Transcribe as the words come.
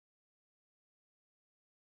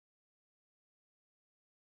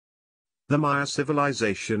The Maya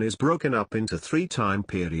civilization is broken up into three time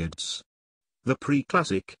periods: the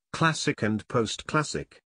pre-classic, classic and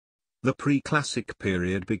post-classic. The pre-classic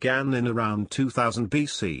period began in around 2000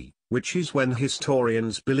 BC, which is when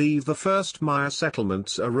historians believe the first Maya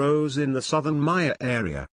settlements arose in the southern Maya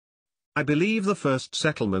area. I believe the first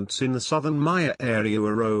settlements in the southern Maya area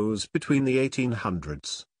arose between the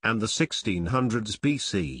 1800s and the 1600s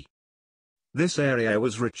BC. This area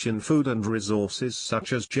was rich in food and resources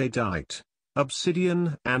such as jadeite,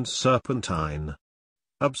 obsidian and serpentine.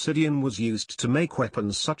 Obsidian was used to make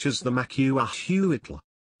weapons such as the macuahuitl,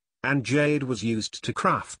 and jade was used to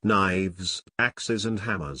craft knives, axes and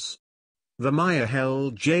hammers. The Maya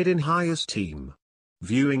held jade in high esteem,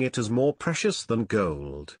 viewing it as more precious than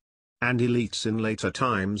gold. And elites in later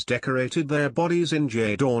times decorated their bodies in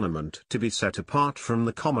jade ornament to be set apart from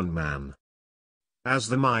the common man. As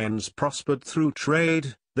the Mayans prospered through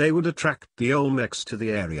trade, they would attract the Olmecs to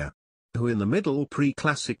the area, who in the middle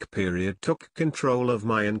pre-classic period took control of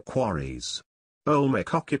Mayan quarries.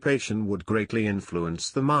 Olmec occupation would greatly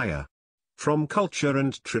influence the Maya. From culture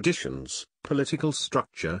and traditions, political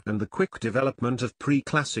structure and the quick development of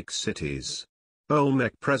pre-classic cities,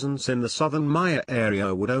 Olmec presence in the southern Maya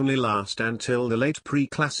area would only last until the late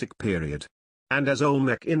pre-classic period. And as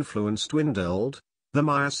Olmec influence dwindled, the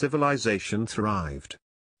Maya civilization thrived,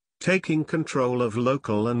 taking control of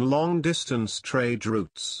local and long-distance trade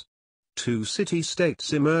routes. Two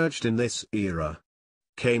city-states emerged in this era.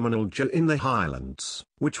 Kaminalju in the highlands,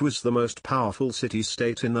 which was the most powerful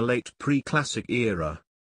city-state in the late pre-classic era,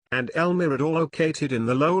 and El-Mirador located in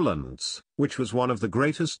the lowlands, which was one of the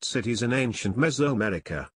greatest cities in ancient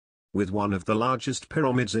Mesoamerica, with one of the largest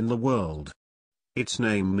pyramids in the world. Its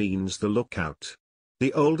name means the lookout.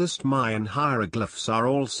 The oldest Mayan hieroglyphs are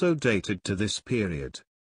also dated to this period.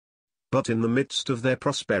 But in the midst of their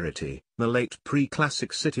prosperity, the late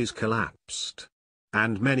pre-classic cities collapsed,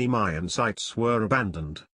 and many Mayan sites were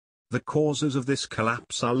abandoned. The causes of this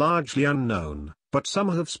collapse are largely unknown, but some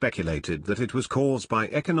have speculated that it was caused by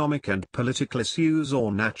economic and political issues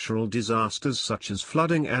or natural disasters such as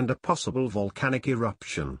flooding and a possible volcanic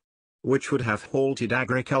eruption, which would have halted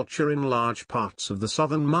agriculture in large parts of the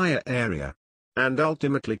southern Maya area, and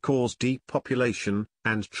ultimately caused depopulation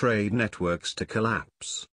and trade networks to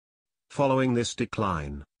collapse. Following this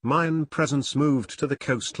decline, Mayan presence moved to the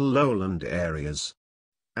coastal lowland areas,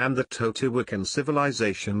 and the Teotihuacan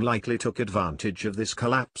civilization likely took advantage of this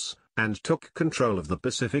collapse, and took control of the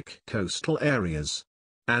Pacific coastal areas,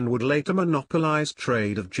 and would later monopolize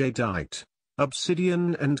trade of jadeite,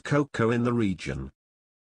 obsidian and cocoa in the region.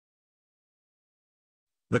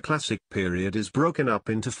 The Classic period is broken up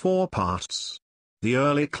into four parts. The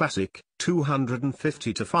Early Classic,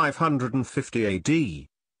 250 to 550 AD,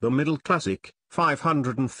 the Middle Classic,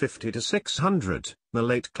 550 to 600, the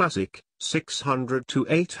Late Classic, 600 to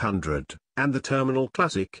 800, and the Terminal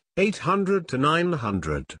Classic, 800 to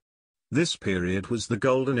 900. This period was the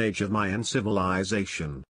golden age of Mayan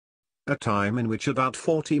civilization, a time in which about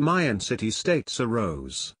 40 Mayan city-states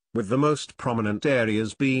arose, with the most prominent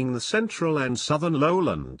areas being the central and southern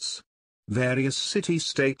lowlands. Various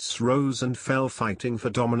city-states rose and fell fighting for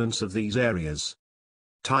dominance of these areas.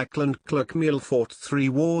 Tikal and Tlachtmil fought 3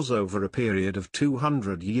 wars over a period of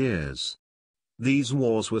 200 years. These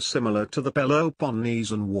wars were similar to the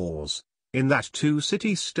Peloponnesian Wars, in that 2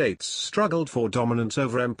 city-states struggled for dominance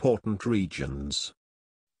over important regions.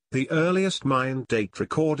 The earliest Mayan date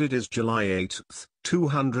recorded is July 8,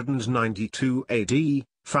 292 AD,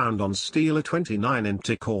 found on Stela 29 in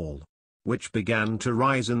Tikal, which began to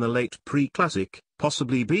rise in the late pre-classic,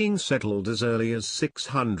 possibly being settled as early as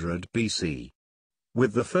 600 BC.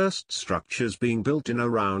 With the first structures being built in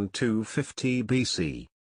around 250 BC,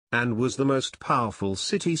 and was the most powerful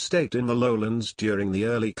city-state in the lowlands during the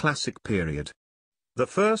early classic period. The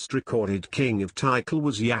first recorded king of Tikal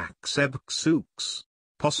was Yaxebxuks,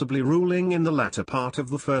 possibly ruling in the latter part of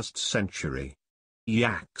the 1st century.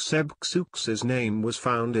 Yaxebxuks' name was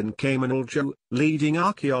found in Kaminalju, leading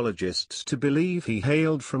archaeologists to believe he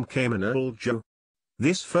hailed from Kaminalju.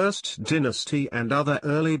 This first dynasty and other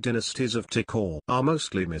early dynasties of Tikal are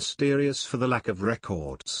mostly mysterious for the lack of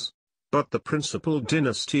records. But the principal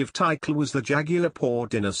dynasty of Tikal was the Jagiellapur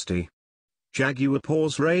dynasty.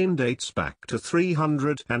 Jagiellapur's reign dates back to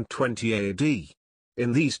 320 AD.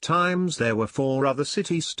 In these times there were 4 other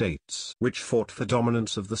city-states which fought for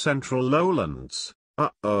dominance of the central lowlands,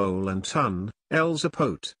 Uol-Antun,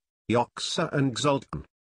 El-Zapote, Yoxsa and Xultan.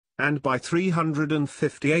 And by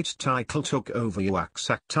 358 Tikal took over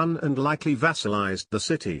Uaxactun and likely vassalized the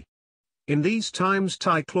city. In these times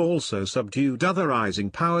Tikal also subdued other rising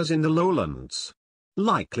powers in the lowlands.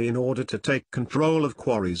 likely in order to take control of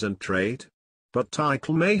quarries and trade. But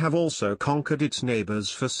Tikal may have also conquered its neighbors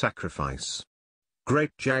for sacrifice.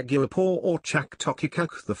 Great Jagiellapur or Chak-Tokikak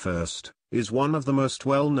I, is one of the most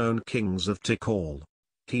well-known kings of Tikal.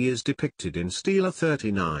 He is depicted in Stela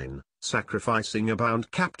 39, sacrificing a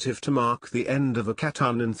bound captive to mark the end of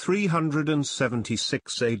Akatun in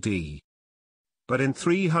 376 AD. But in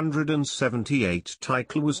 378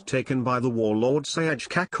 Tikal was taken by the warlord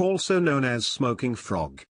Sayajkak, also known as Smoking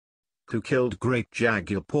Frog, who killed Great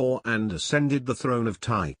Jagiellapur and ascended the throne of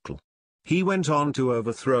Tikal. He went on to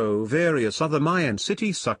overthrow various other Mayan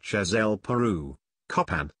cities such as El Peru,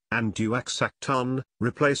 Copan, and Duaxacton,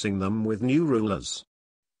 replacing them with new rulers,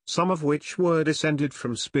 some of which were descended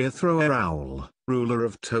from Spear-thrower Raul, ruler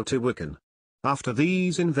of Teotihuacan. After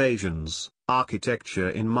these invasions, architecture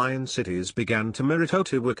in Mayan cities began to mirror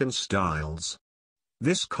Teotihuacan styles.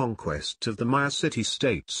 This conquest of the Maya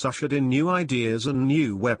city-states ushered in new ideas and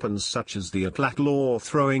new weapons such as the atlatl or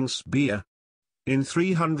throwing spear. In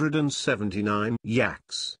 379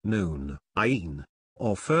 Yax Nun, Ain,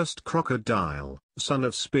 or first crocodile, son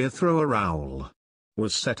of spear-thrower Raul,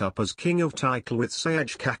 was set up as king of Tikal with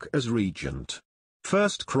Sayajkak as regent.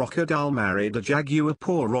 First crocodile married a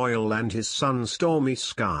Jagiellapur royal and his son Stormy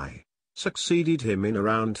Sky succeeded him in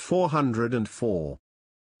around 404.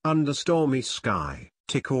 Under Stormy Sky,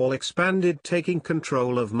 Tikal expanded, taking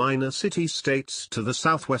control of minor city-states to the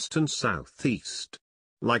southwest and southeast,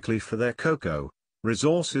 likely for their cocoa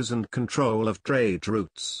resources and control of trade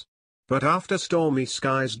routes. But after Stormy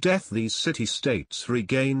Sky's death these city-states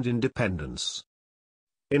regained independence.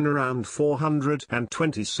 In around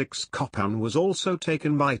 426 Copan was also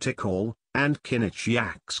taken by Tikal, and Kinich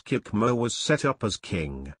Yaxkikmo was set up as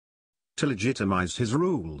king. To legitimize his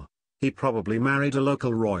rule, he probably married a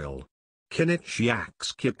local royal. Kinich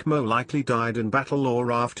Yaxkikmo likely died in battle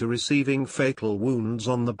or after receiving fatal wounds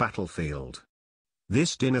on the battlefield.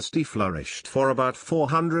 This dynasty flourished for about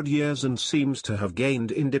 400 years and seems to have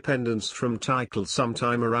gained independence from Tikal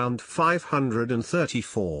sometime around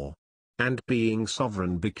 534. And being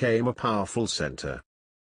sovereign became a powerful center.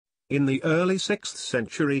 In the early 6th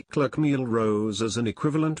century Clugmeel rose as an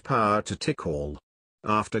equivalent power to Tikal.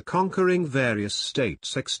 After conquering various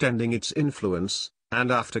states extending its influence,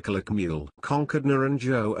 and after Clugmeel conquered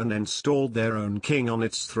Naranjo and installed their own king on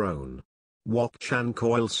its throne, Wokchan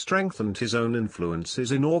Coil strengthened his own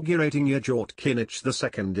influences, inaugurating Yajort Kinich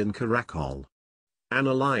II in Karakol. An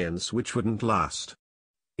alliance which wouldn't last.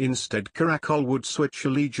 Instead Karakol would switch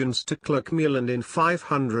allegiance to Clugmeel, and in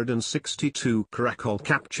 562 Karakol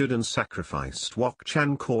captured and sacrificed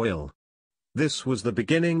Wokchan Coil. This was the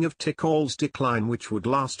beginning of Tikal's decline, which would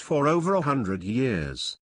last for over 100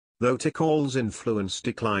 years. Though Tikal's influence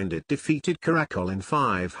declined, it defeated Karakol in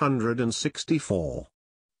 564.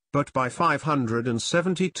 But by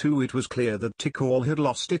 572 it was clear that Tikal had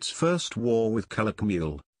lost its first war with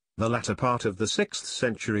Clugmeel. The latter part of the 6th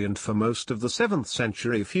century and for most of the 7th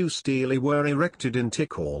century few stelae were erected in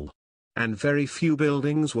Tikal, and very few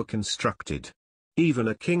buildings were constructed. Even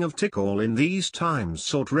a king of Tikal in these times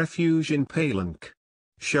sought refuge in Palenque,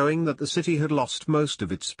 showing that the city had lost most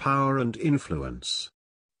of its power and influence.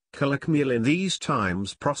 Clugmeel in these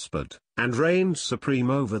times prospered, and reigned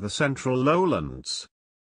supreme over the central lowlands.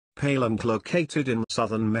 Palenque, located in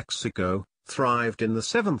southern Mexico, thrived in the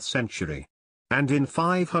 7th century. And in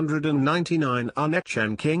 599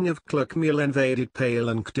 Unechan, king of Clugmeel, invaded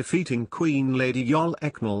Palenque, defeating Queen Lady Yol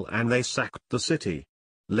Eknal, and they sacked the city.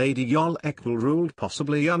 Lady Yol Eknal ruled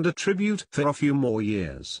possibly under tribute for a few more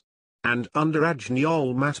years. And under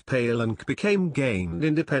Ajniol Mat Palenque gained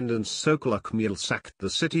independence, so Clugmeel sacked the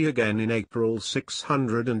city again in April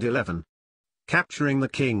 611. Capturing the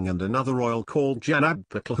king and another royal called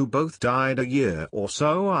Janabpatl, who both died a year or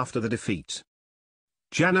so after the defeat.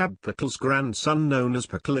 Janabpatl's grandson, known as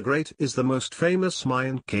Patl the Great, is the most famous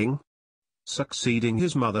Mayan king, succeeding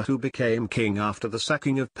his mother, who became king after the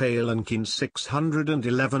sacking of Palenque in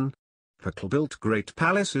 611. Patl built great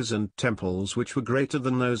palaces and temples which were greater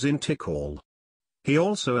than those in Tikal. He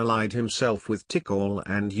also allied himself with Tikal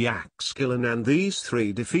and Yaxchilan, and these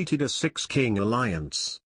three defeated a six-king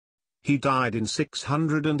alliance. He died in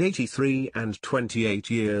 683, and 28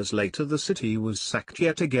 years later the city was sacked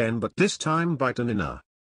yet again, but this time by Tanina.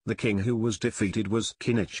 The king who was defeated was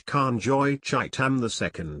Kinich Khan Joy Chaitam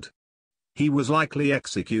II. He was likely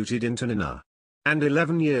executed in Tanina. And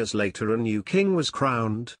 11 years later a new king was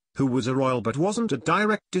crowned, who was a royal but wasn't a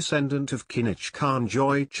direct descendant of Kinich Khan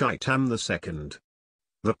Joy Chaitam II.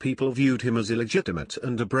 The people viewed him as illegitimate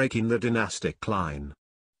and a break in the dynastic line.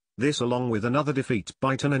 This along with another defeat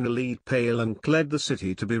by Tenochtitlan led the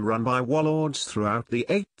city to be run by warlords throughout the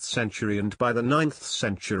 8th century, and by the 9th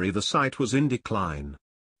century the site was in decline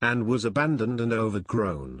and was abandoned and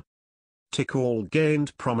overgrown. Tikal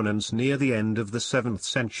gained prominence near the end of the 7th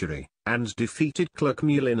century, and defeated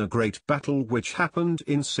Cluchmuel in a great battle which happened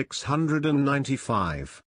in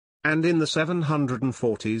 695. And in the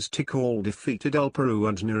 740s Tikal defeated El Peru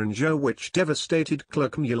and Naranjo, which devastated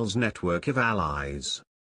Cluchmuel's network of allies.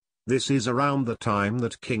 This is around the time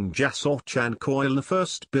that King Jasorchancoil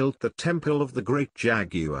I built the Temple of the Great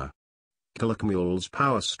Jaguar. Cluchmuel's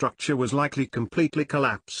power structure was likely completely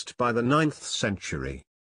collapsed by the 9th century,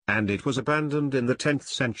 and it was abandoned in the 10th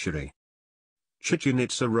century. Chichen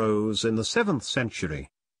Itza rose in the 7th century,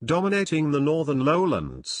 dominating the northern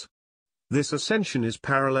lowlands. This ascension is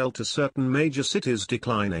parallel to certain major cities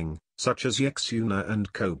declining, such as Yexuna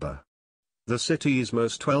and Koba. The city is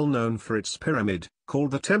most well known for its pyramid,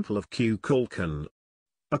 called the Temple of Kukulkan.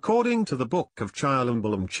 According to the Book of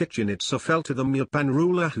Chilumbalam, Chichen Itza fell to the Mupan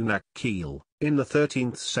ruler Hunakil in the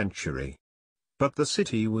 13th century. But the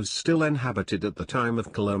city was still inhabited at the time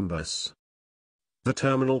of Columbus. The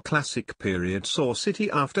terminal Classic period saw city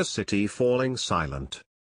after city falling silent,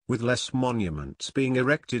 with less monuments being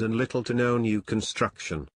erected and little to no new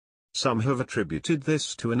construction. Some have attributed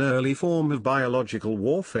this to an early form of biological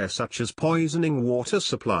warfare, such as poisoning water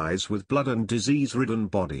supplies with blood and disease-ridden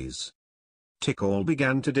bodies. Tikal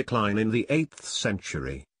began to decline in the 8th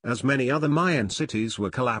century, as many other Mayan cities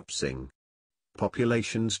were collapsing.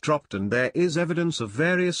 Populations dropped, and there is evidence of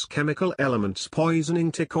various chemical elements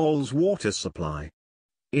poisoning Tikal's water supply.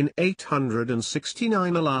 In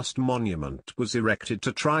 869 a last monument was erected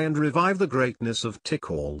to try and revive the greatness of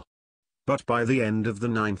Tikal. But by the end of the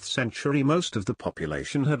 9th century most of the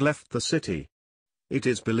population had left the city. It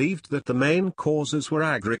is believed that the main causes were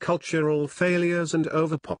agricultural failures and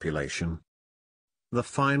overpopulation. The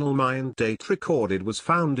final Mayan date recorded was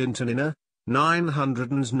found in Tanina,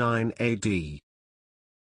 909 AD.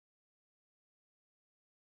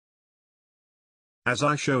 As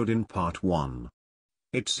I showed in Part 1,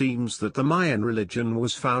 it seems that the Mayan religion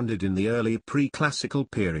was founded in the early pre-classical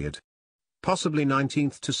period, possibly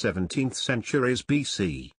 19th to 17th centuries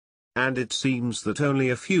BC. And it seems that only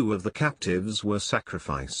a few of the captives were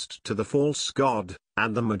sacrificed to the false god,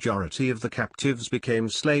 and the majority of the captives became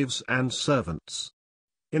slaves and servants.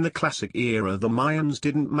 In the Classic era the Mayans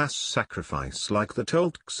didn't mass sacrifice like the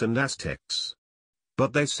Toltecs and Aztecs.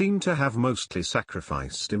 But they seem to have mostly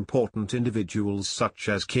sacrificed important individuals such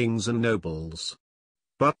as kings and nobles.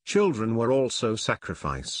 But children were also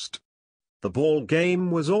sacrificed. The ball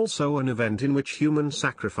game was also an event in which human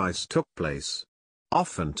sacrifice took place.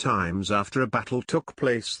 Oftentimes after a battle took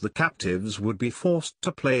place the captives would be forced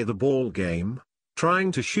to play the ball game,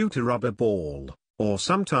 trying to shoot a rubber ball, or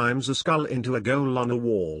sometimes a skull into a goal on a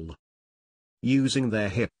wall. Using their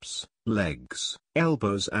hips, legs,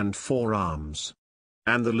 elbows and forearms.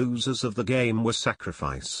 And the losers of the game were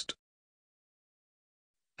sacrificed.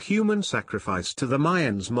 Human sacrifice to the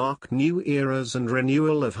Mayans marked new eras and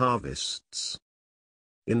renewal of harvests.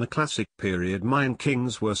 In the Classic period Mayan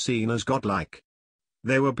kings were seen as godlike.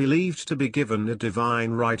 They were believed to be given a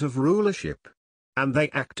divine right of rulership. And they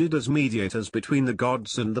acted as mediators between the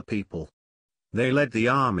gods and the people. They led the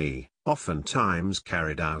army, oftentimes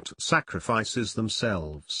carried out sacrifices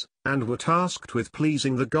themselves, and were tasked with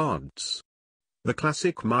pleasing the gods. The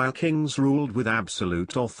classic Maya kings ruled with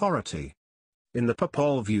absolute authority. In the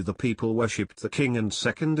Popol Vuh the people worshipped the king and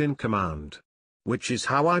second in command. Which is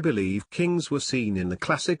how I believe kings were seen in the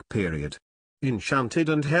Classic period. Enchanted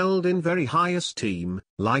and held in very high esteem,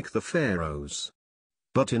 like the pharaohs.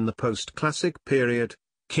 But in the post-Classic period,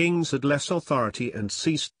 kings had less authority and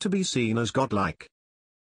ceased to be seen as godlike.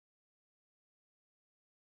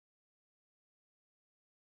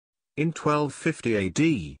 In 1250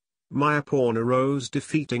 AD, Mayapurna arose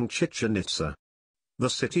defeating Chichen Itza. The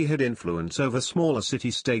city had influence over smaller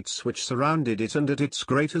city-states which surrounded it, and at its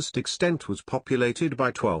greatest extent was populated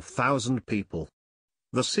by 12,000 people.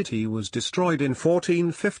 The city was destroyed in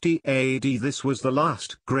 1450 AD. This was the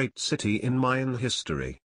last great city in Mayan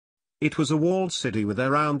history. It was a walled city with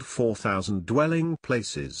around 4,000 dwelling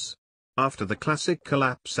places. After the Classic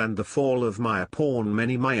collapse and the fall of Mayapurna,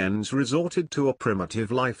 many Mayans resorted to a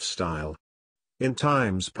primitive lifestyle. In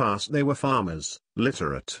times past they were farmers,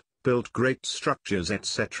 literate, built great structures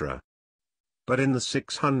etc. But in the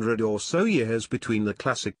 600 or so years between the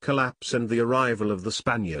Classic collapse and the arrival of the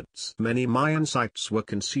Spaniards, many Mayan sites were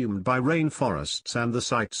consumed by rainforests, and the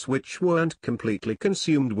sites which weren't completely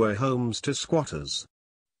consumed were homes to squatters.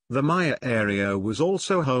 The Maya area was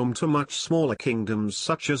also home to much smaller kingdoms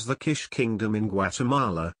such as the Kish kingdom in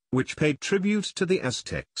Guatemala, which paid tribute to the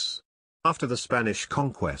Aztecs. After the Spanish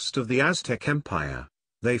conquest of the Aztec Empire,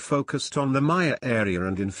 they focused on the Maya area,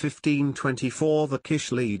 and in 1524 the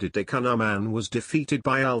Kish leader Tecanaman was defeated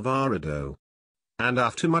by Alvarado. And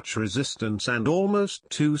after much resistance and almost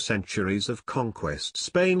 2 centuries of conquest,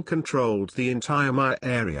 Spain controlled the entire Maya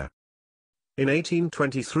area. In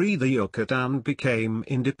 1823 the Yucatan became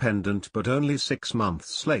independent, but only 6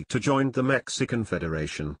 months later joined the Mexican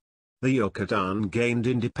Federation. The Yucatan gained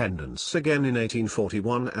independence again in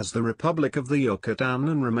 1841 as the Republic of the Yucatan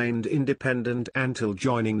and remained independent until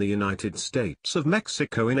joining the United States of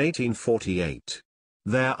Mexico in 1848.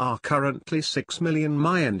 There are currently 6 million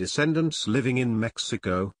Mayan descendants living in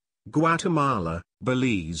Mexico, Guatemala,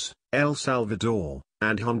 Belize, El Salvador,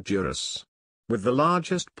 and Honduras, with the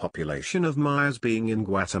largest population of Mayas being in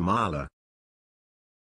Guatemala.